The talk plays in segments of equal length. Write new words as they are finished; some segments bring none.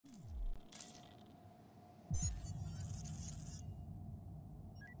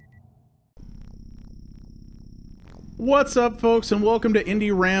What's up, folks, and welcome to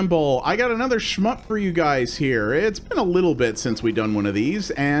Indie Ramble. I got another shmup for you guys here. It's been a little bit since we've done one of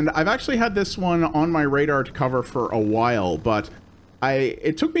these, and I've actually had this one on my radar to cover for a while, but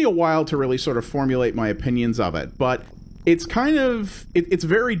it took me a while to really sort of formulate my opinions of it, but it's kind of, it's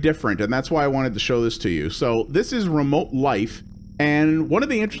very different, and that's why I wanted to show this to you. So this is Remote Life, and one of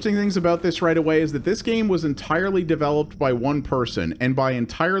the interesting things about this right away is that this game was entirely developed by one person, and by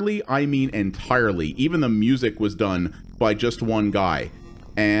entirely, I mean entirely. Even the music was done by just one guy,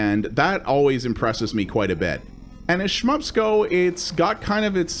 and that always impresses me quite a bit. And as shmups go, it's got kind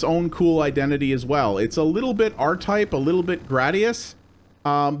of its own cool identity as well. It's a little bit R-Type, a little bit Gradius,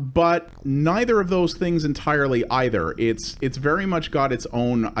 but neither of those things entirely either. It's very much got its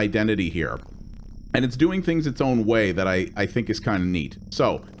own identity here. And it's doing things its own way that I think is kind of neat.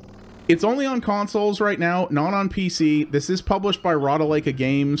 So, it's only on consoles right now, not on PC. This is published by Rodalaika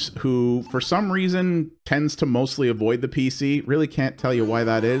Games, who, for some reason, tends to mostly avoid the PC. Really can't tell you why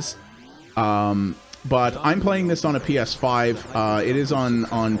that is. But I'm playing this on a PS5. It is on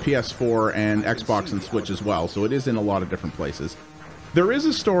PS4 and Xbox and Switch as well, so it is in a lot of different places. There is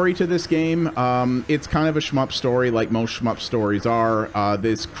a story to this game. It's kind of a shmup story, like most shmup stories are.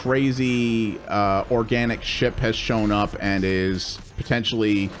 This crazy organic ship has shown up and is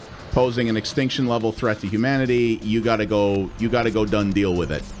potentially posing an extinction level threat to humanity. You gotta go done deal with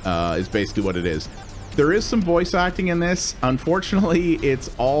it, is basically what it is. There is some voice acting in this. Unfortunately,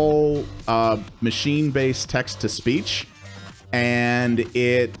 it's all machine-based text-to-speech, and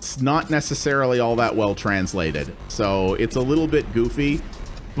it's not necessarily all that well translated. So it's a little bit goofy,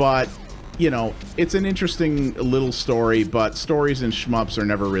 but, you know, it's an interesting little story, but stories in shmups are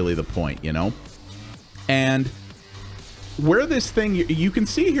never really the point, you know? And where this thing, you can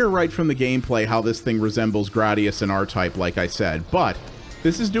see here right from the gameplay how this thing resembles Gradius and R-Type, like I said, but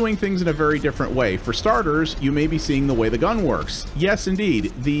this is doing things in a very different way. For starters, you may be seeing the way the gun works. Yes,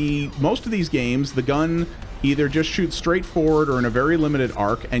 indeed. Most of these games, the gun either just shoots straight forward or in a very limited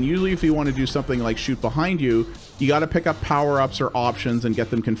arc, and usually if you want to do something like shoot behind you, you got to pick up power-ups or options and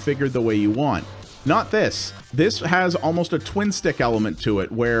get them configured the way you want. Not this. This has almost a twin-stick element to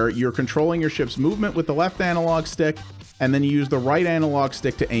it, where you're controlling your ship's movement with the left analog stick, and then you use the right analog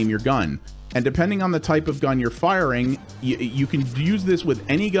stick to aim your gun. And depending on the type of gun you're firing, you can use this with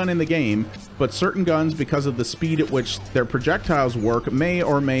any gun in the game, but certain guns, because of the speed at which their projectiles work, may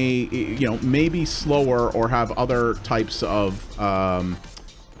be slower or have other types of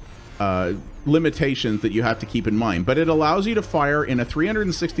limitations that you have to keep in mind. But it allows you to fire in a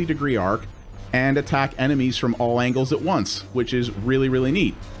 360-degree arc and attack enemies from all angles at once, which is really, really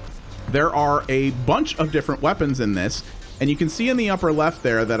neat. There are a bunch of different weapons in this, and you can see in the upper left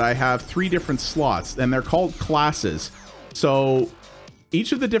there that I have 3 different slots, and they're called classes. So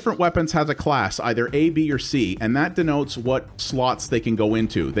each of the different weapons has a class, either A, B, or C, and that denotes what slots they can go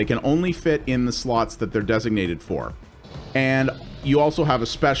into. They can only fit in the slots that they're designated for. And you also have a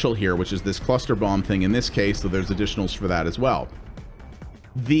special here, which is this cluster bomb thing in this case, so there's additionals for that as well.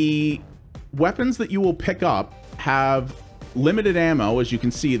 The weapons that you will pick up have limited ammo. As you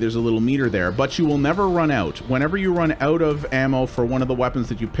can see, there's a little meter there, but you will never run out. Whenever you run out of ammo for one of the weapons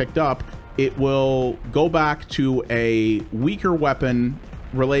that you picked up, it will go back to a weaker weapon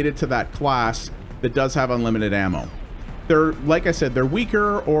related to that class that does have unlimited ammo. They're, like I said, they're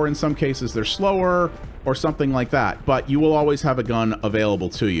weaker, or in some cases they're slower, or something like that, but you will always have a gun available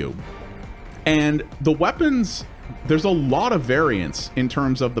to you. And the weapons, there's a lot of variance in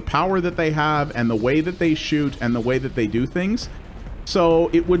terms of the power that they have and the way that they shoot and the way that they do things. So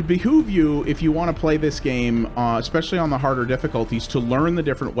it would behoove you, if you want to play this game, especially on the harder difficulties, to learn the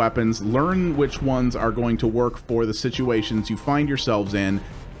different weapons, learn which ones are going to work for the situations you find yourselves in,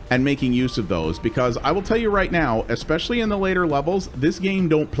 and making use of those. Because I will tell you right now, especially in the later levels, this game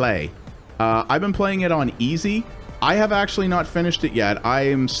don't play. I've been playing it on easy. I have actually not finished it yet. I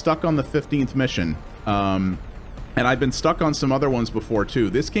am stuck on the 15th mission. And I've been stuck on some other ones before too.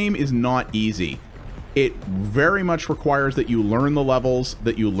 This game is not easy. It very much requires that you learn the levels,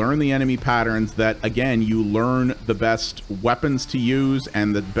 that you learn the enemy patterns, that again, you learn the best weapons to use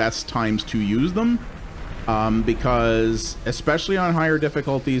and the best times to use them. Because especially on higher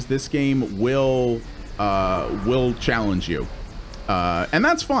difficulties, this game will challenge you. And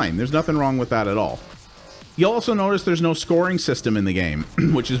that's fine. There's nothing wrong with that at all. You'll also notice there's no scoring system in the game,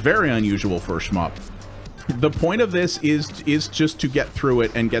 which is very unusual for a shmup. The point of this is just to get through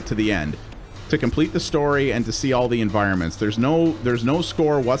it and get to the end, to complete the story and to see all the environments. There's no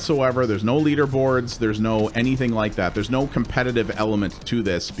score whatsoever. There's no leaderboards. There's no anything like that. There's no competitive element to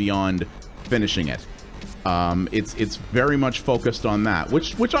this beyond finishing it. It's very much focused on that,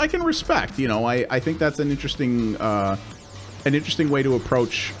 which I can respect. You know, I think that's an interesting way to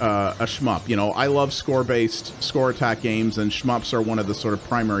approach a shmup. You know, I love score-based, score attack games, and shmups are one of the sort of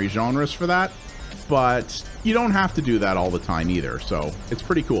primary genres for that. But you don't have to do that all the time either, so it's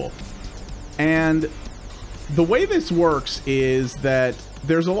pretty cool. And the way this works is that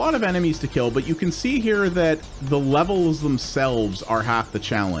there's a lot of enemies to kill, but you can see here that the levels themselves are half the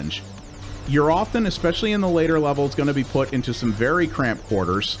challenge. You're often, especially in the later levels, going to be put into some very cramped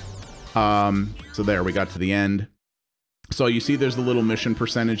quarters. So there, we got to the end. So you see there's the little mission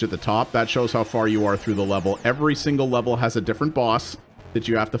percentage at the top. That shows how far you are through the level. Every single level has a different boss that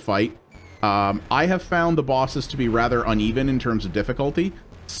you have to fight. I have found the bosses to be rather uneven in terms of difficulty.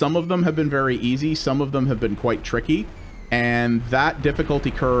 Some of them have been very easy, some of them have been quite tricky, and that difficulty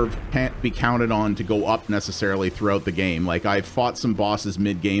curve can't be counted on to go up necessarily throughout the game. Like, I've fought some bosses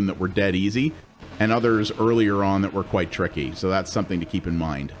mid-game that were dead easy, and others earlier on that were quite tricky, so that's something to keep in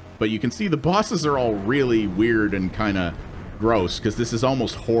mind. But you can see the bosses are all really weird and kind of gross, because this is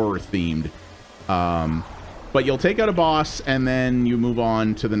almost horror-themed. But you'll take out a boss, and then you move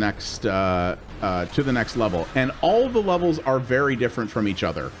on to the next level. And all the levels are very different from each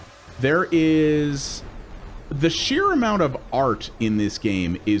other. There is... the sheer amount of art in this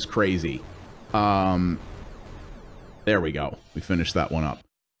game is crazy. There we go. We finished that one up.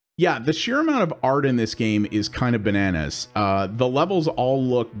 Yeah, the sheer amount of art in this game is kind of bananas. The levels all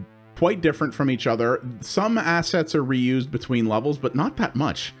look quite different from each other. Some assets are reused between levels, but not that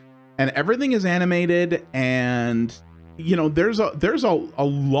much. And everything is animated, and you know, there's a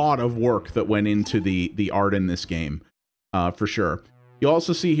lot of work that went into the art in this game, for sure. You'll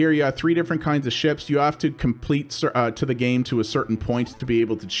also see here you have 3 different kinds of ships. You have to complete to the game to a certain point to be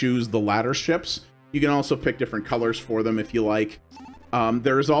able to choose the ladder ships. You can also pick different colors for them if you like.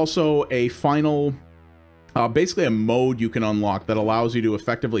 There is also a final, basically a mode you can unlock that allows you to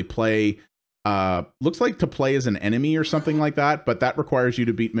effectively play. Looks like to play as an enemy or something like that, but that requires you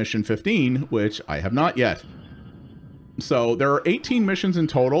to beat mission 15, which I have not yet. So there are 18 missions in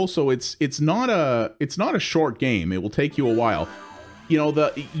total, so it's not a short game. It will take you a while. You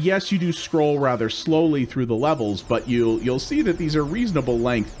know, yes, you do scroll rather slowly through the levels, but you'll see that these are reasonable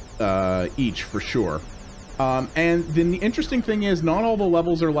length each for sure. And then the interesting thing is, not all the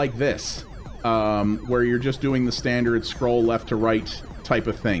levels are like this, where you're just doing the standard scroll left to right type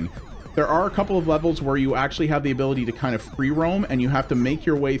of thing. There are a couple of levels where you actually have the ability to kind of free roam, and you have to make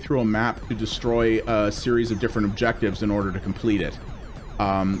your way through a map to destroy a series of different objectives in order to complete it.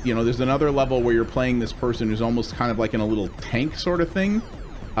 You know, there's another level where you're playing this person who's almost kind of like in a little tank sort of thing.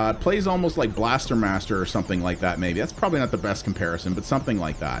 Plays almost like Blaster Master or something like that, maybe. That's probably not the best comparison, but something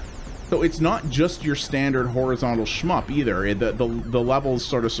like that. So it's not just your standard horizontal shmup either. The levels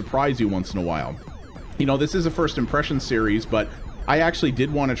sort of surprise you once in a while. You know, this is a first impression series, but I actually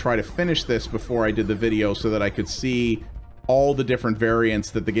did want to try to finish this before I did the video so that I could see all the different variants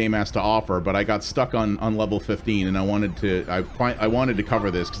that the game has to offer, but I got stuck on level 15, and I wanted to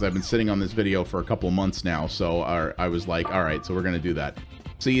cover this because I've been sitting on this video for a couple months now, so I was like, all right, so we're going to do that.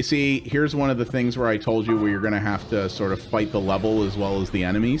 So you see, here's one of the things where I told you where you're going to have to sort of fight the level as well as the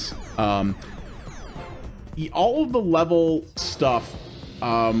enemies. All of the level stuff,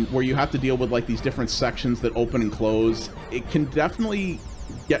 where you have to deal with like these different sections that open and close, it can definitely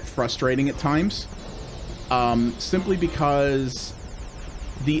get frustrating at times. Simply because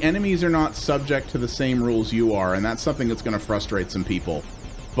the enemies are not subject to the same rules you are, and that's something that's going to frustrate some people.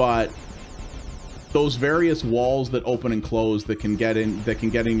 But those various walls that open and close that can get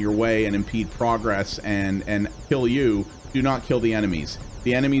in your way and impede progress and kill you do not kill the enemies.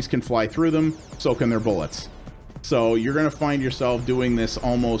 The enemies can fly through them, so can their bullets. So you're going to find yourself doing this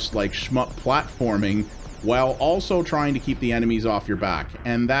almost like shmup platforming while also trying to keep the enemies off your back.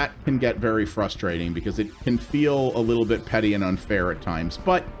 And that can get very frustrating because it can feel a little bit petty and unfair at times.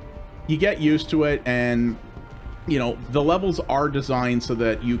 But you get used to it, and you know, the levels are designed so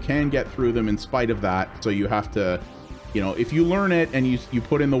that you can get through them in spite of that. So you have to, you know, if you learn it and you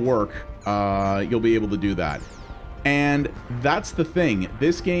put in the work, you'll be able to do that. And that's the thing.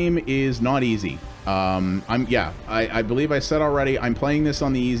 This game is not easy. I believe I said already, I'm playing this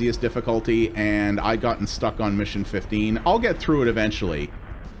on the easiest difficulty, and I've gotten stuck on mission 15. I'll get through it eventually,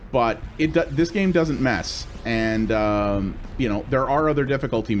 but this game doesn't mess. And, you know, there are other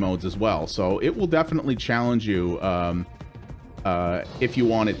difficulty modes as well, so it will definitely challenge you, if you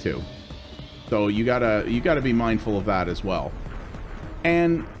want it to. So you gotta be mindful of that as well.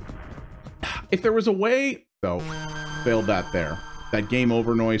 And if there was a way... So, failed that there. That game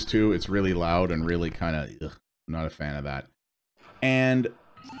over noise too, it's really loud and really kind of, I'm not a fan of that. And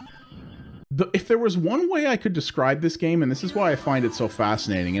If there was one way I could describe this game, and this is why I find it so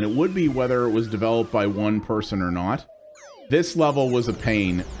fascinating, and it would be whether it was developed by one person or not, this level was a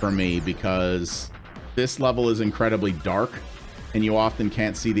pain for me because this level is incredibly dark, and you often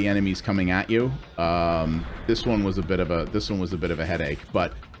can't see the enemies coming at you. This one was a bit of a headache.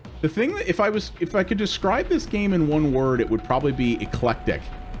 But the thing that if I could describe this game in one word, it would probably be eclectic.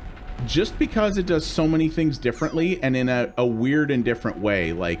 Just because it does so many things differently and in a weird and different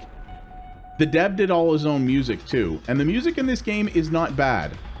way. Like, the dev did all his own music too, and the music in this game is not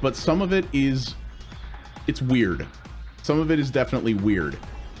bad, but some of it is, it's weird. Some of it is definitely weird.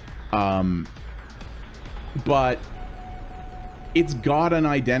 But it's got an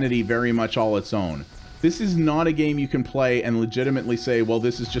identity very much all its own. This is not a game you can play and legitimately say, well,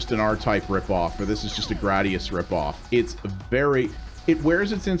 this is just an R-Type ripoff, or this is just a Gradius ripoff. It's very, it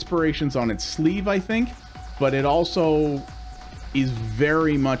wears its inspirations on its sleeve, I think, but it also is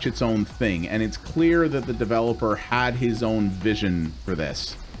very much its own thing, and it's clear that the developer had his own vision for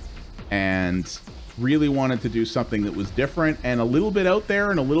this and really wanted to do something that was different and a little bit out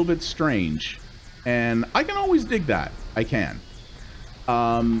there and a little bit strange, and I can always dig that. I can.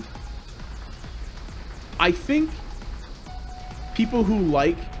 I think people who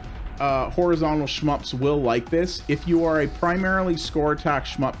like horizontal shmups will like this. If you are a primarily score attack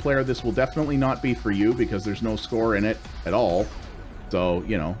shmup player, this will definitely not be for you because there's no score in it at all. So,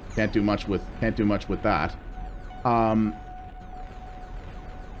 you know, can't do much with that.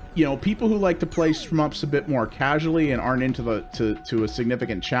 You know, people who like to play shmups a bit more casually and aren't into to a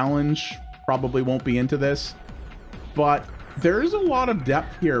significant challenge probably won't be into this. But there is a lot of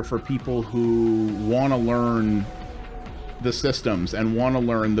depth here for people who want to learn the systems and want to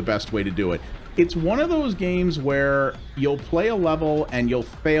learn the best way to do it. It's one of those games where you'll play a level and you'll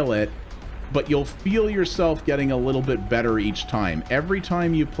fail it, but you'll feel yourself getting a little bit better each time. Every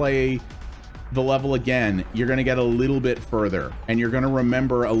time you play the level again, you're going to get a little bit further, and you're going to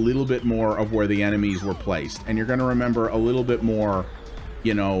remember a little bit more of where the enemies were placed, and you're going to remember a little bit more,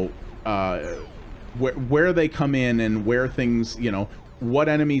 you know, where they come in and where things, you know, what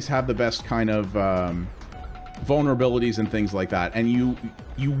enemies have the best kind of vulnerabilities and things like that. And you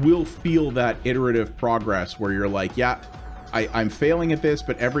will feel that iterative progress where you're like, yeah, I'm failing at this,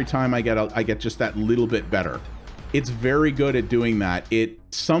 but every time I get just that little bit better. It's very good at doing that.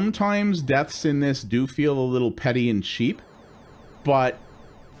 Sometimes deaths in this do feel a little petty and cheap, but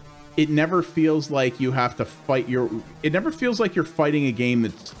it never feels like you have to fight it never feels like you're fighting a game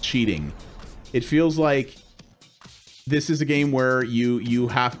that's cheating. It feels like this is a game where you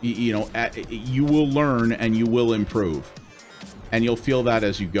will learn and you will improve, and you'll feel that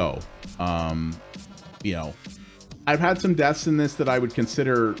as you go. You know, I've had some deaths in this that I would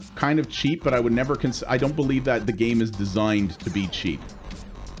consider kind of cheap, but I would never I don't believe that the game is designed to be cheap,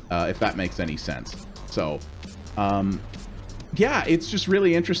 if that makes any sense. So, yeah, it's just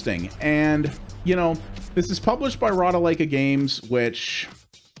really interesting. And, you know, this is published by Rodaleka Games, which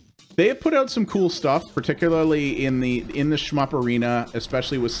they have put out some cool stuff, particularly in the shmup arena,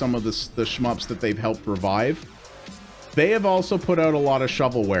 especially with some of the shmups that they've helped revive. They have also put out a lot of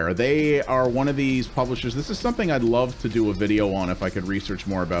shovelware. They are one of these publishers. This is something I'd love to do a video on if I could research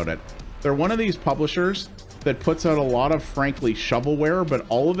more about it. They're one of these publishers that puts out a lot of, frankly, shovelware, but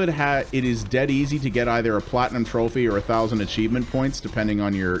all of it is dead easy to get either a platinum trophy or 1,000 achievement points, depending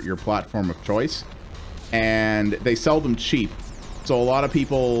on your platform of choice. And they sell them cheap. So a lot of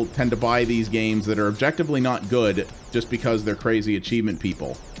people tend to buy these games that are objectively not good just because they're crazy achievement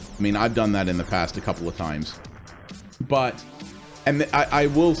people. I mean, I've done that in the past a couple of times. But, and I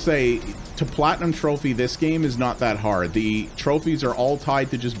will say, to platinum trophy, this game is not that hard. The trophies are all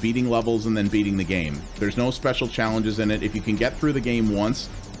tied to just beating levels and then beating the game. There's no special challenges in it. If you can get through the game once,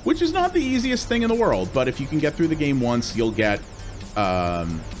 which is not the easiest thing in the world, but if you can get through the game once, you'll get,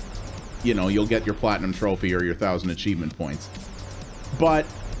 you know, you'll get your platinum trophy or your 1,000 achievement points. But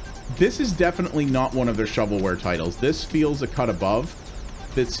this is definitely not one of their shovelware titles. This feels a cut above.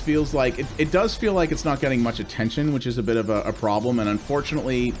 This feels like, it does feel like it's not getting much attention, which is a bit of a problem. And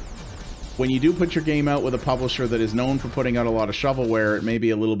unfortunately, when you do put your game out with a publisher that is known for putting out a lot of shovelware, it may be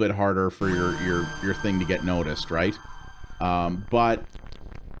a little bit harder for your thing to get noticed, right? But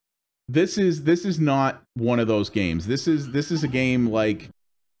this is not one of those games. This is a game like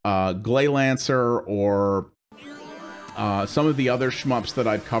Glaylancer or some of the other shmups that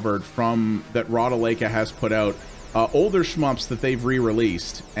I've covered that Rodaleka has put out. Older shmups that they've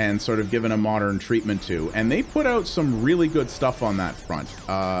re-released and sort of given a modern treatment to, and they've put out some really good stuff on that front.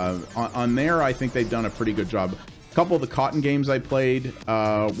 On there, I think they've done a pretty good job. A couple of the Cotton games I played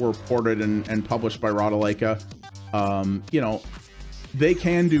were ported and published by Rodaleka. You know, they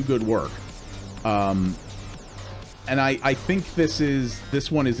can do good work. And I think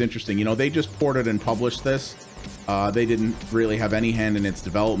this one is interesting. You know, they just ported and published this. They didn't really have any hand in its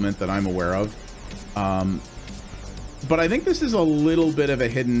development that I'm aware of. But I think this is a little bit of a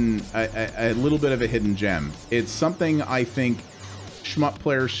hidden gem. It's something I think shmup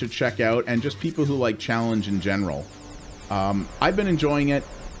players should check out, and just people who like challenge in general. I've been enjoying it.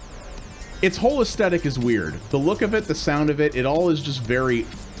 Its whole aesthetic is weird. The look of it, the sound of it, it all is just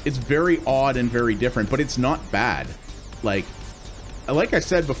it's very odd and very different, but it's not bad. Like I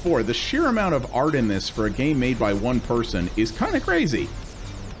said before, the sheer amount of art in this for a game made by one person is kind of crazy.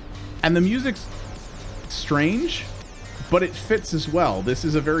 And the music's strange, but it fits as well. This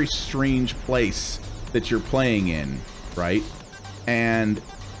is a very strange place that you're playing in, right? And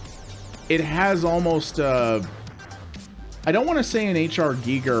it has almost I don't want to say an H.R.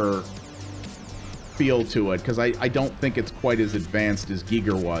 Giger feel to it, because I don't think it's quite as advanced as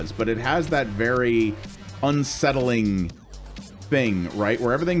Giger was, but it has that very unsettling thing, right?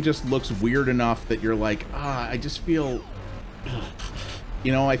 Where everything just looks weird enough that you're like, I just feel,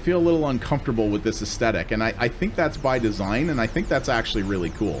 you know, I feel a little uncomfortable with this aesthetic. And I think that's by design, and I think that's actually really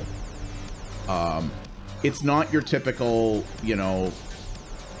cool. It's not your typical, you know,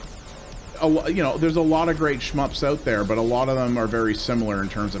 there's a lot of great shmups out there, but a lot of them are very similar in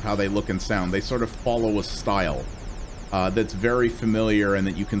terms of how they look and sound. They sort of follow a style that's very familiar and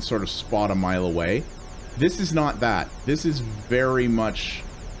that you can sort of spot a mile away. This is not that. This is very much,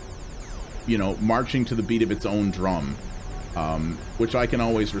 you know, marching to the beat of its own drum, which I can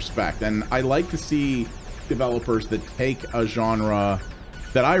always respect. And I like to see developers that take a genre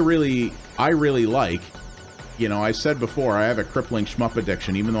that I really like. You know, I said before, I have a crippling shmup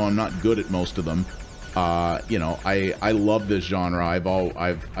addiction, even though I'm not good at most of them. You know, I love this genre.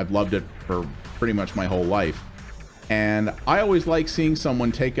 I've loved it for pretty much my whole life. And I always like seeing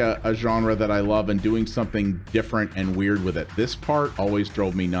someone take a genre that I love and doing something different and weird with it. This part always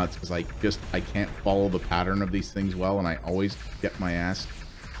drove me nuts because I can't follow the pattern of these things well, and I always get my ass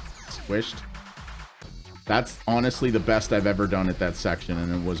squished. That's honestly the best I've ever done at that section,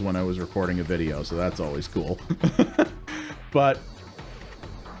 and it was when I was recording a video, so that's always cool. But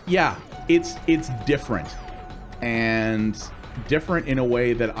yeah, it's different, and different in a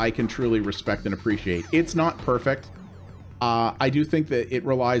way that I can truly respect and appreciate. It's not perfect. I do think that it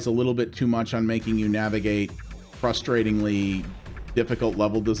relies a little bit too much on making you navigate frustratingly difficult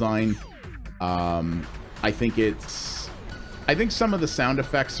level design. I think some of the sound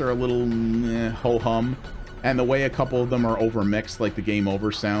effects are a little ho-hum, and the way a couple of them are over-mixed, like the game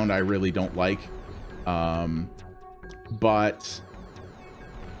over sound, I really don't like. But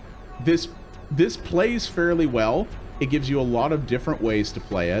this plays fairly well. It gives you a lot of different ways to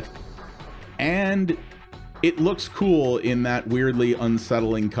play it, and it looks cool in that weirdly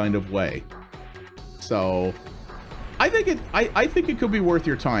unsettling kind of way. So I think it could be worth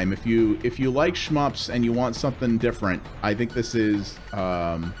your time if you like shmups and you want something different. I think this is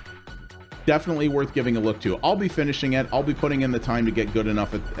definitely worth giving a look to. I'll be finishing it. I'll be putting in the time to get good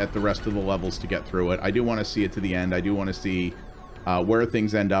enough at the rest of the levels to get through it. I do want to see it to the end. I do want to see where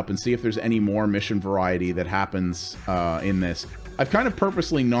things end up and see if there's any more mission variety that happens in this. I've kind of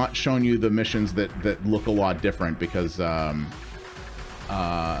purposely not shown you the missions that look a lot different because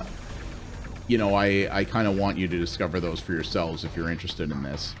you know, I kind of want you to discover those for yourselves if you're interested in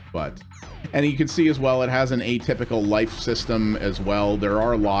this. And you can see as well, it has an atypical life system as well. There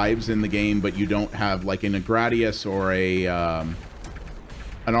are lives in the game, but you don't have, like in a Gradius or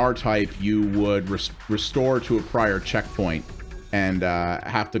an R-type, you would restore to a prior checkpoint and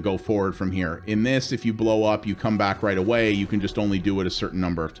have to go forward from here. In this, if you blow up, you come back right away. You can just only do it a certain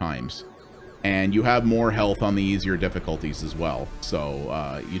number of times. And you have more health on the easier difficulties as well.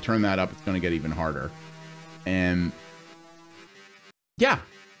 So you turn that up, it's going to get even harder. And yeah,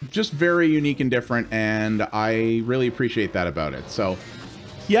 just very unique and different, and I really appreciate that about it. So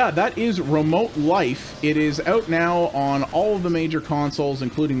yeah, that is Remote Life. It is out now on all of the major consoles,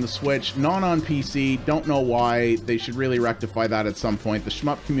 including the Switch, not on PC. Don't know why. They should really rectify that at some point. The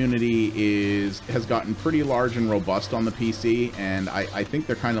shmup community has gotten pretty large and robust on the PC, and I think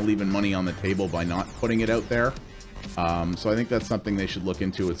they're kind of leaving money on the table by not putting it out there. So I think that's something they should look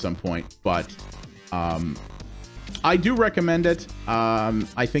into at some point. But I do recommend it.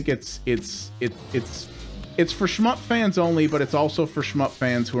 I think it's for shmup fans only, but it's also for shmup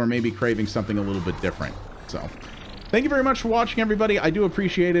fans who are maybe craving something a little bit different. So thank you very much for watching, everybody. I do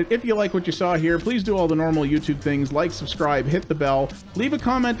appreciate it. If you like what you saw here, please do all the normal YouTube things, like, subscribe, hit the bell, leave a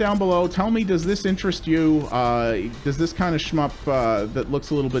comment down below. Tell me, does this interest you? Does this kind of shmup that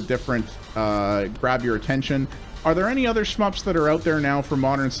looks a little bit different grab your attention? Are there any other shmups that are out there now for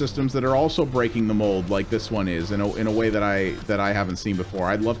modern systems that are also breaking the mold like this one is in a way that I haven't seen before?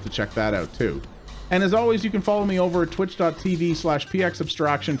 I'd love to check that out too. And as always, you can follow me over at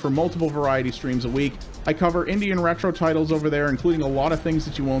twitch.tv/pxabstraction for multiple variety streams a week. I cover indie and retro titles over there, including a lot of things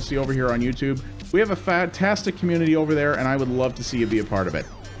that you won't see over here on YouTube. We have a fantastic community over there, and I would love to see you be a part of it.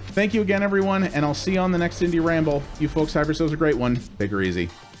 Thank you again, everyone, and I'll see you on the next Indie Ramble. You folks have yourselves a great one. Take her easy.